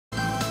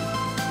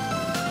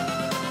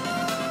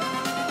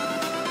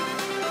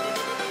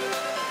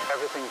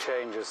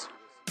changes.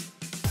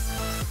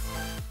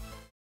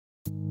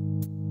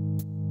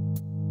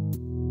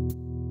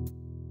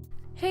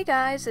 Hey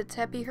guys, it's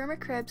Happy Hermit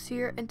Crabs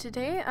here, and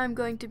today I'm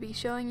going to be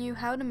showing you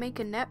how to make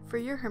a net for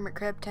your hermit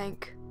crab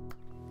tank.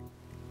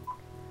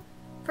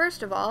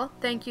 First of all,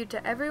 thank you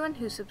to everyone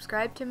who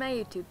subscribed to my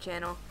YouTube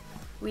channel.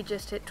 We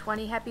just hit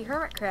 20 happy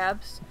hermit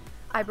crabs.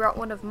 I brought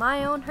one of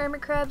my own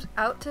hermit crabs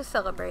out to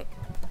celebrate.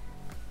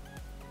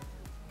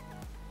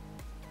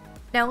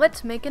 Now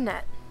let's make a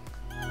net.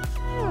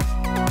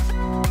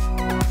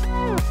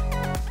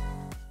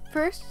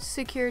 First,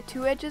 secure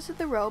two edges of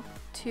the rope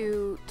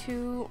to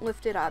two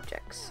lifted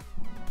objects.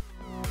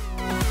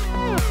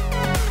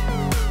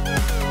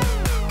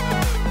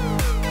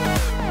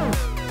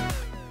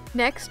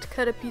 Next,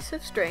 cut a piece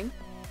of string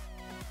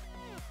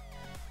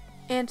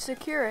and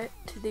secure it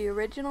to the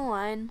original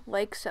line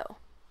like so.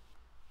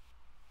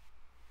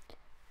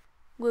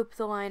 Loop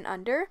the line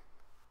under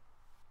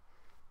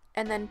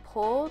and then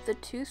pull the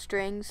two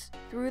strings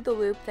through the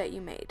loop that you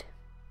made.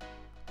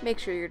 Make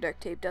sure your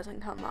duct tape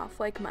doesn't come off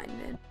like mine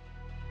did.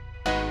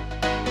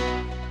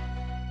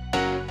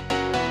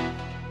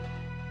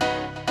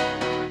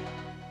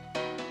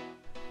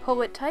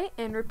 Pull it tight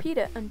and repeat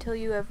it until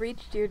you have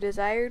reached your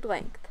desired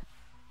length.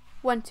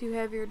 Once you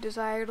have your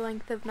desired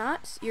length of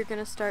knots, you're going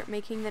to start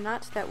making the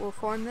knots that will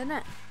form the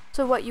net.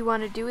 So what you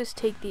want to do is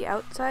take the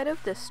outside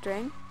of this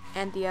string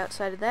and the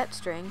outside of that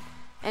string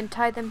and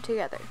tie them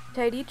together.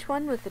 Tie each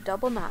one with a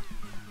double knot.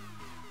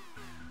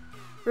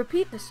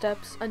 Repeat the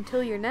steps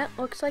until your net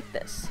looks like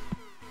this.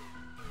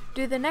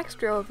 Do the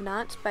next row of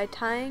knots by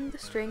tying the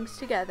strings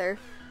together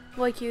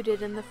like you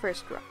did in the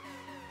first row.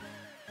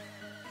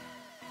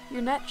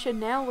 Your net should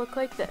now look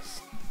like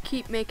this.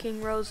 Keep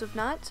making rows of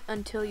knots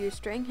until your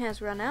string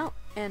has run out,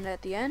 and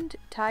at the end,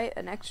 tie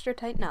an extra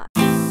tight knot.